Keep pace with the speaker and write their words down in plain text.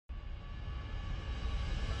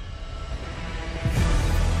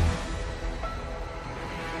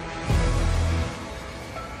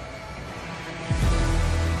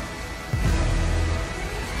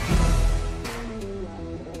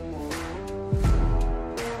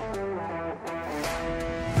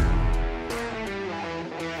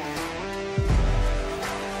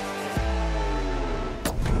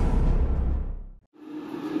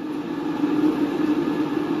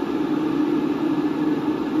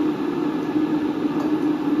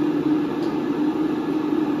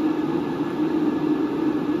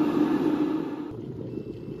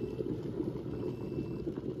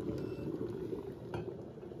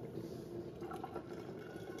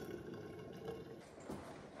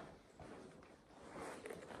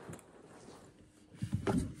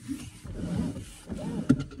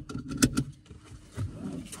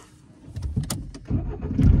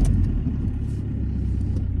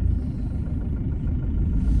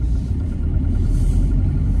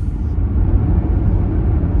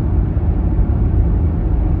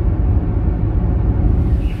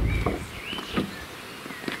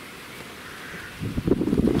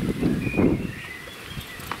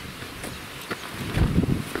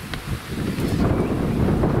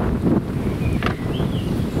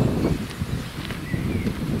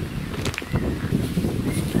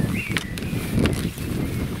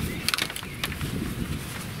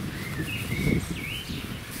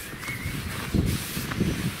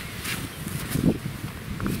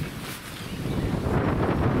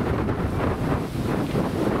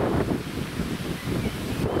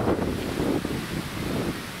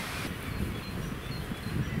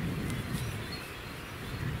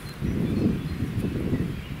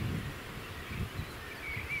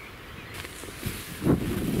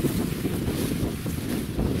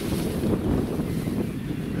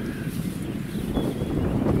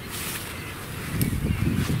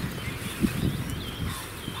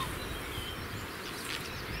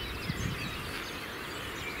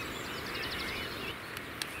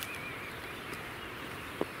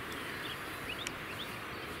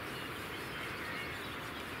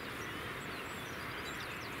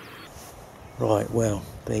Right, well,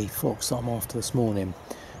 the fox that I'm after this morning,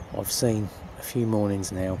 I've seen a few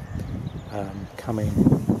mornings now coming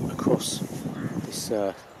across this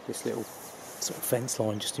this little sort of fence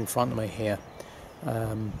line just in front of me here,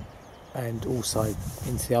 and also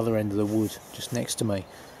into the other end of the wood just next to me.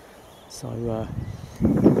 So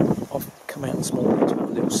I've come out this morning to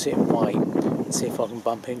have a little sit and wait and see if I can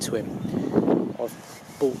bump into him. I've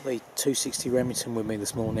bought the 260 Remington with me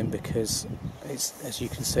this morning because it's, as you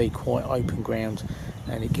can see, quite open ground,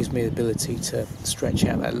 and it gives me the ability to stretch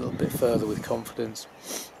out that a little bit further with confidence.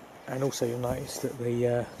 And also you'll notice that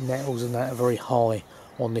the nettles and that are very high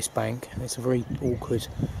on this bank, and it's a very awkward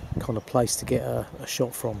kind of place to get a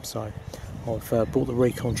shot from. So I've brought the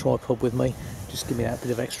Recon tripod with me, just give me that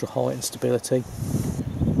bit of extra height and stability.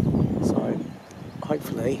 So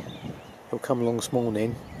hopefully he'll come along this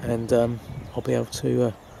morning and I'll be able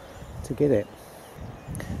to get it.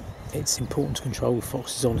 It's important to control the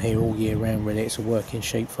foxes on here all year round really. It's a working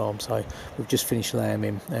sheep farm, so we've just finished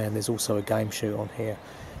lambing and there's also a game shoot on here.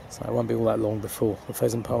 So it won't be all that long before the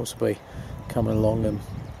pheasant poults will be coming along, and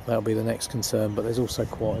that'll be the next concern. But there's also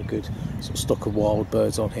quite a good sort of stock of wild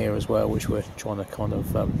birds on here as well, which we're trying to kind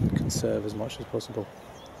of conserve as much as possible.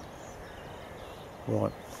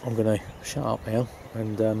 Right, I'm going to shut up now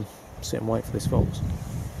and sit and wait for this fox.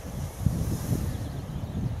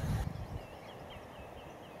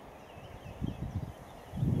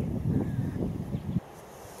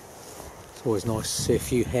 It's always nice to see a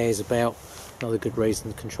few hares about. Another good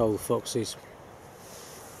reason to control the foxes.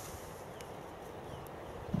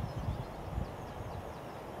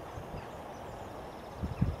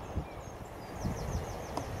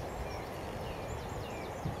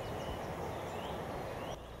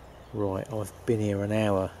 Right, I've been here an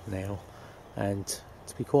hour now, and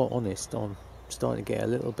to be quite honest, I'm starting to get a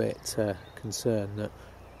little bit concerned that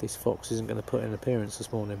this fox isn't going to put in an appearance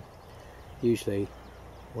this morning. Usually,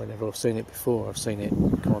 whenever I've seen it before, I've seen it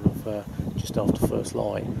kind of just after first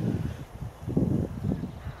light.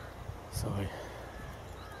 So,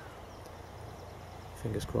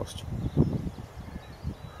 fingers crossed.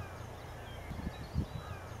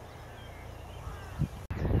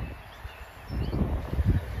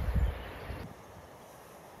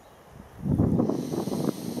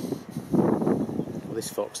 Well, this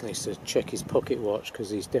fox needs to check his pocket watch because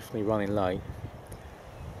he's definitely running late.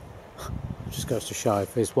 Just goes to show,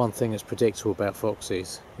 if there's one thing that's predictable about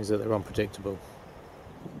foxes, is that they're unpredictable.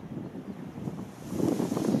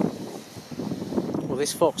 Well,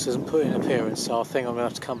 this fox hasn't put in an appearance, so I think I'm going to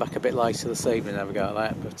have to come back a bit later this evening and have a go at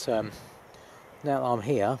that. But now that I'm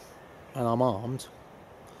here and I'm armed,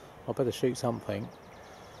 I better shoot something.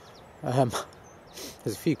 There's a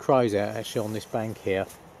few crows out actually on this bank here,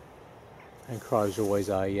 and crows are always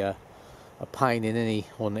a pain in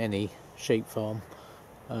on any sheep farm.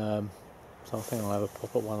 So I think I'll have a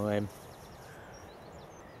pop at one of them.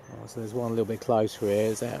 Right, so there's one a little bit closer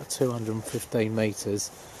here. It's out at 215 metres,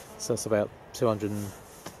 so that's about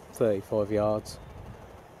 235 yards.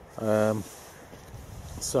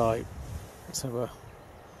 So let's have a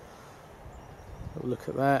little look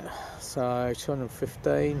at that. So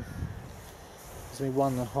 215 gives me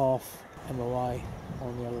 1.5 MOA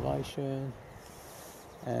on the elevation,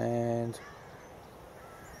 and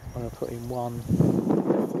I'm going to put in one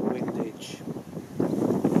for the windage.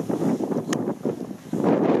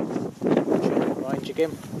 Check the range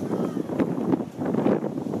again.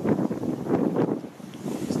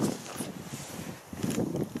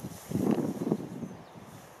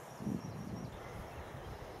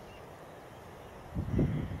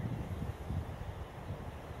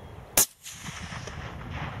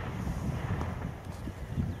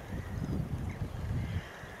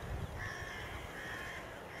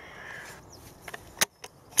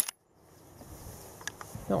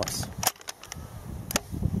 Nice.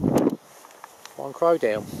 One crow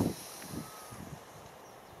down.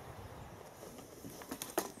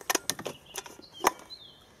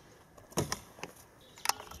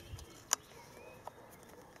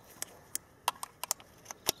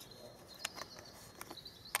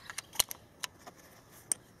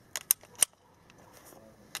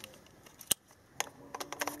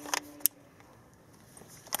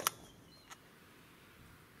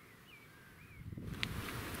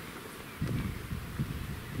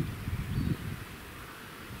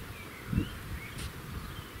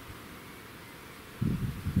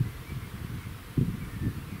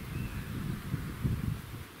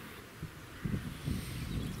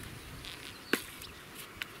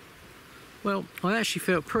 Well, I actually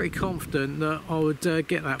felt pretty confident that I would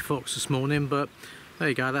get that fox this morning, but There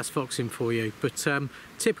you go, that's foxing for you. But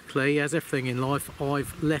typically, as everything in life,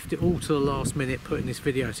 I've left it all to the last minute putting this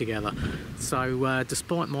video together. So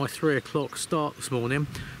despite my 3 o'clock start this morning,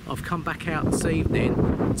 I've come back out this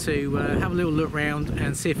evening to have a little look around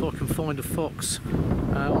and see if I can find a fox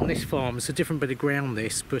on this farm. It's a different bit of ground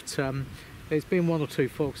this, but there's been 1 or 2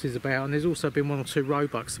 foxes about, and there's also been 1 or 2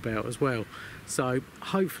 roebucks about as well. So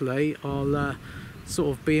hopefully I'll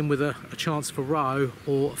sort of be in with a chance for roe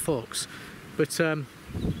or a fox. But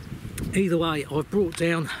either way, I've brought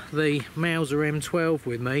down the Mauser M12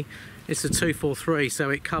 with me. It's a 243, so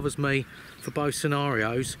it covers me for both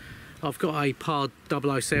scenarios. I've got a PARD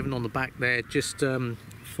 007 on the back there, just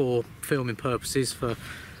for filming purposes, for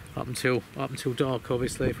up until dark,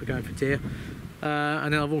 obviously, if we're going for deer.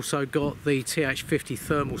 And then I've also got the TH50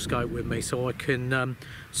 thermal scope with me, so I can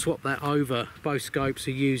swap that over. Both scopes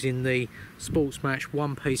are using the Sportsmatch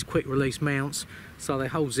one-piece quick release mounts, so they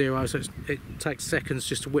hold 0, so it takes seconds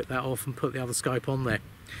just to whip that off and put the other scope on there.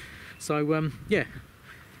 So yeah,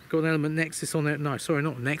 got an Element Nexus on there. No, sorry,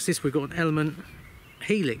 not Nexus. We've got an Element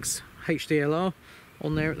Helix HDLR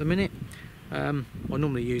on there at the minute. I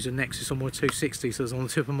normally use a Nexus on my 260, so it's on the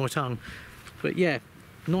tip of my tongue. But yeah,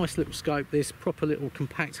 nice little scope, this proper little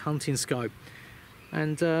compact hunting scope.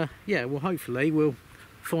 And yeah, well, hopefully we'll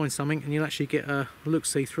find something and you'll actually get a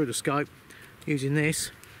look-see through the scope using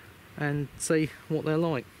this and see what they're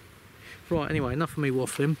like. Right, anyway, enough of me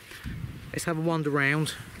waffling. Let's have a wander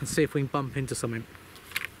around and see if we can bump into something.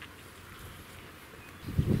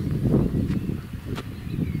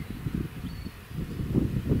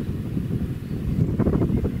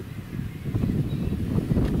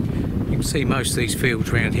 See, most of these fields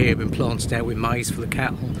around here have been planted out with maize for the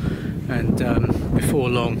cattle, and before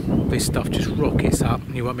long this stuff just rockets up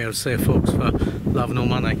and you won't be able to see a fox for love nor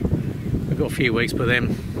money. We've got a few weeks, but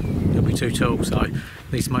then it'll be too tall, so at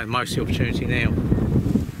least make the most of the opportunity now.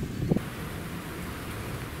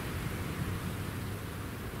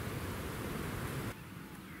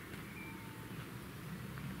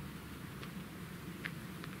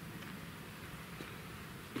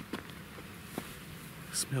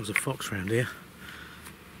 Smells a fox around here.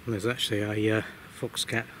 And there's actually a fox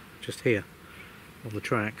cat just here on the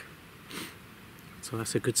track, so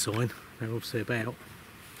that's a good sign. They're obviously about.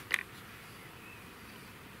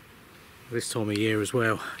 This time of year as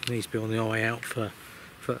well, you need to be on the eye out for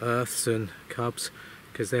earths and cubs,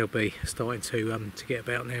 because they'll be starting to get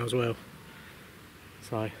about now as well.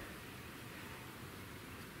 So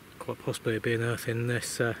quite possibly there'll be an earth in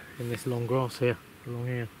this long grass here, along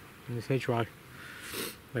here in this hedgerow.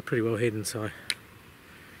 They're pretty well hidden, so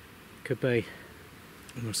could be.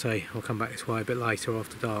 And I'll say I'll come back this way a bit later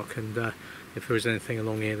after dark, and if there is anything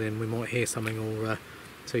along here, then we might hear something or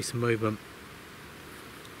see some movement.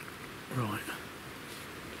 Right.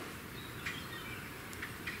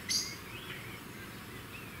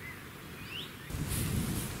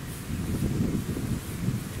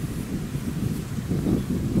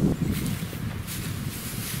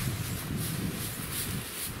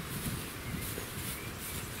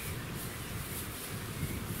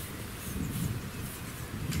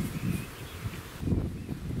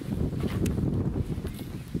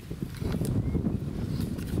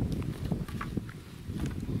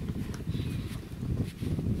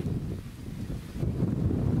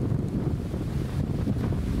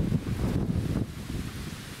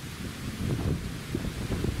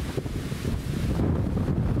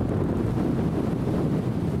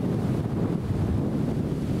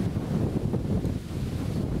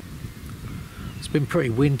 It's been pretty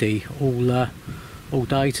windy all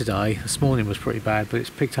day today. This morning was pretty bad, but it's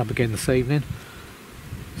picked up again this evening,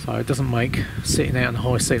 so it doesn't make sitting out in a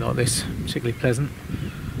high seat like this particularly pleasant.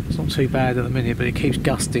 It's not too bad at the minute, but it keeps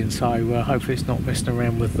gusting, so hopefully it's not messing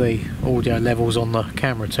around with the audio levels on the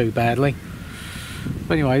camera too badly.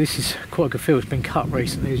 But anyway, this is quite a good field. It's been cut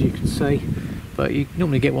recently, as you can see, but you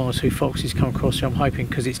normally get 1 or 2 foxes come across here. I'm hoping,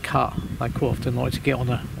 because it's cut, they quite often like to get on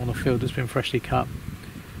a field that's been freshly cut.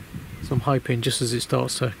 So I'm hoping just as it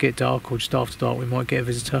starts to get dark, or just after dark, we might get a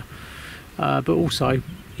visitor. But also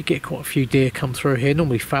you get quite a few deer come through here,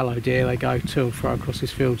 normally fallow deer. They go to and fro across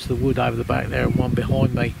this field to the wood over the back there, and one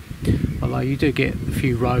behind me. Although you do get a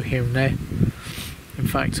few roe here and there. In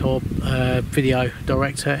fact, our video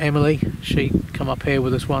director Emily, she come up here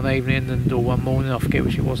with us one evening or one morning, I forget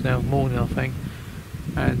which it was now, morning I think,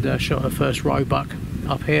 and shot her first roebuck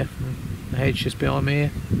up here from the hedge just behind me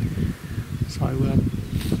here. So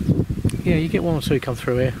yeah, you get 1 or 2 come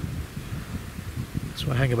through here. So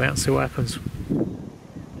we'll hang about and see what happens.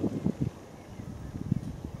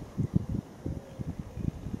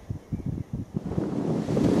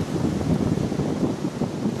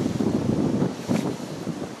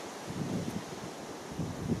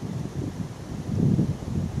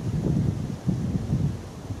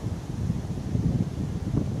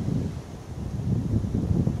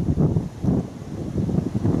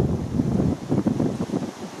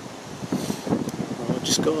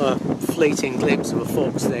 just got a fleeting glimpse of a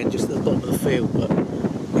fox then just at the bottom of the field, but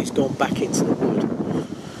he's gone back into the wood.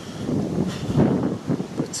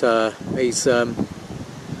 But he's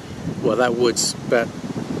well, that wood's about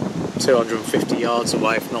 250 yards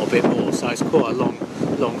away, if not a bit more, so it's quite a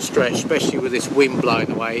long stretch, especially with this wind blowing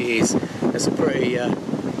the way it is. It's a pretty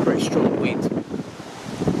strong wind.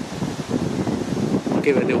 I'll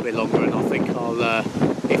give it a little bit longer, and I think I'll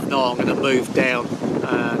if not, I'm going to move down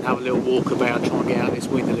and have a little walk about, try and get out of this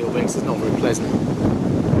wind a little bit, because it's not very pleasant.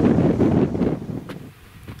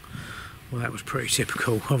 Well, that was pretty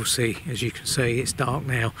typical. Obviously, as you can see, it's dark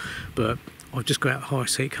now, but I've just got out the high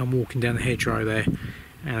seat, come walking down the hedgerow there,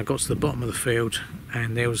 and I got to the bottom of the field,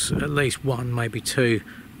 and there was at least one, maybe two,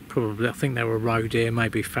 probably, I think they were roe deer,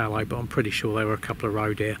 maybe fallow, but I'm pretty sure there were a couple of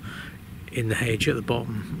roe deer in the hedge at the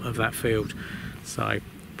bottom of that field. So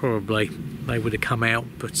probably they would have come out,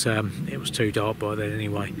 but it was too dark by then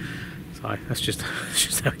anyway. So that's just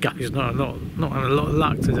how it goes. Not having a lot of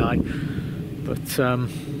luck today, but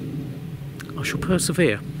I shall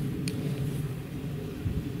persevere.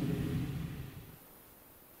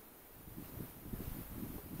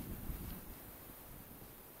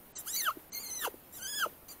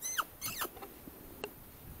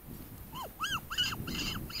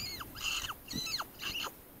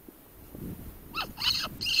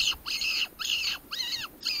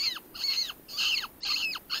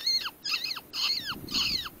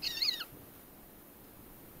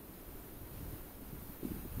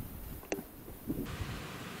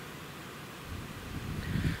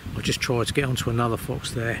 I just tried to get onto another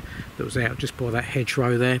fox there that was out just by that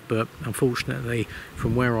hedgerow there, but unfortunately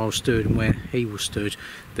from where I was stood and where he was stood,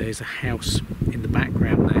 there's a house in the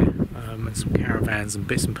background there, and some caravans and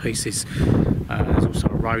bits and pieces. There's also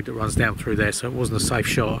a road that runs down through there, so it wasn't a safe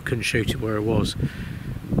shot. I couldn't shoot it where it was,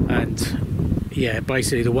 and yeah,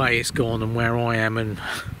 basically the way it's gone and where I am, and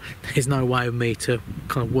there's no way of me to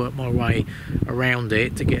kind of work my way around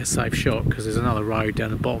it to get a safe shot, because there's another road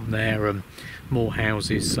down the bottom there and more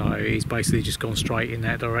houses, so he's basically just gone straight in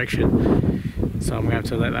that direction. So I'm going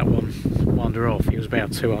to let that one wander off. He was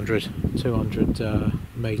about 200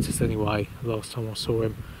 metres anyway last time I saw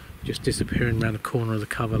him, just disappearing around the corner of the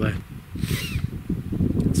cover there.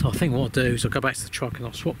 So I think what I'll do is I'll go back to the truck and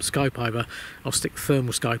I'll swap the scope over. I'll stick the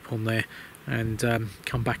thermal scope on there and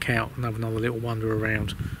come back out and have another little wander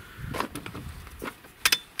around.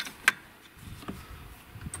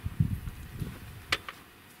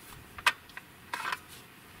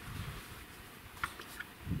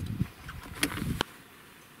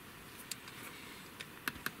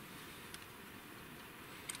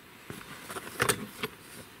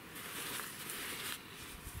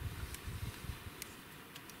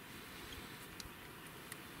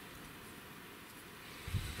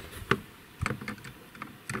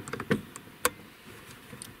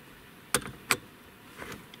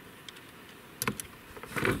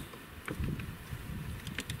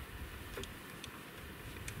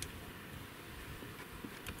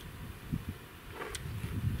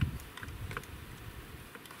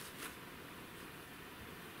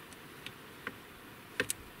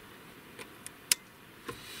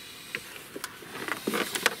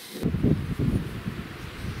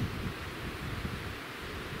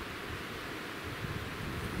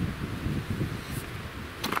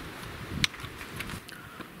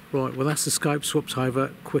 Right, well that's the scope swapped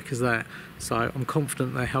over, quick as that. So I'm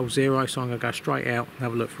confident they hold zero, so I'm going to go straight out and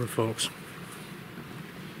have a look for a fox.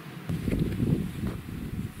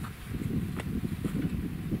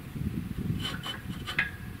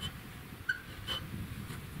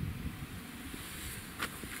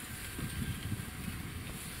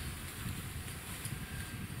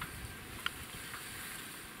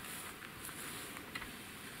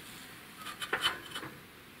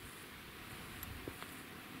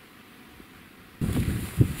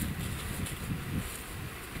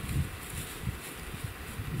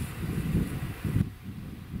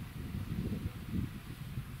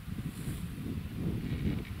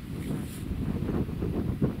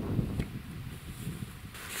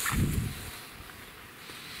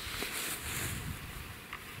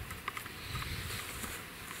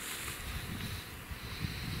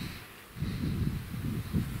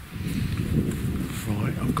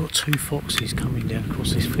 I've got two foxes coming down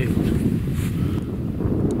across this field.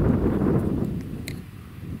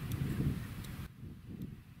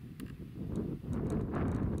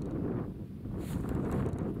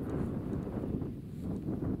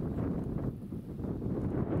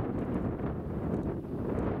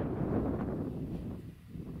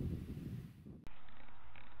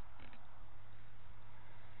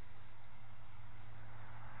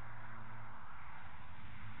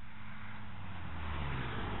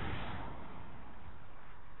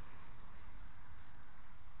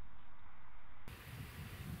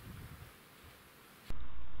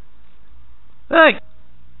 Hey!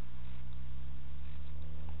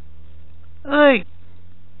 Hey!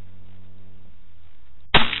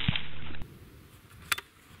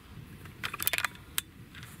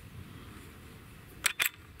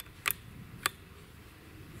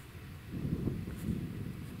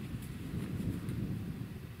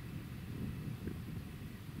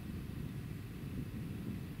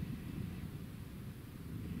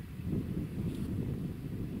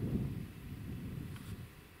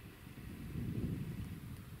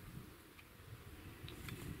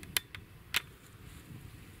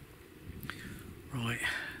 Right,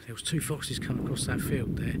 there was 2 foxes coming across that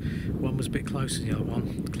field there. One was a bit closer than the other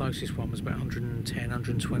one. The closest one was about 110,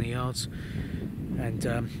 120 yards. And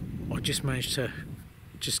I just managed to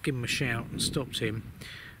just give him a shout and stopped him.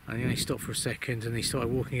 And he only stopped for a second and he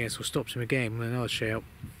started walking again, so I stopped him again with another shout.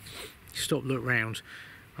 He stopped, looked round,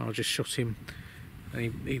 and I just shot him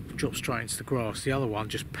and he dropped straight into the grass. The other one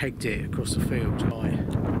just pegged it across the field.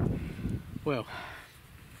 Right. Well,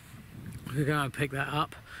 I'm going to go and pick that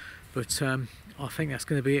up, but I think that's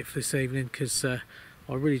going to be it for this evening, because I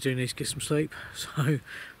really do need to get some sleep. So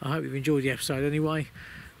I hope you've enjoyed the episode anyway.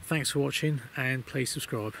 Thanks for watching and please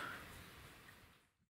subscribe.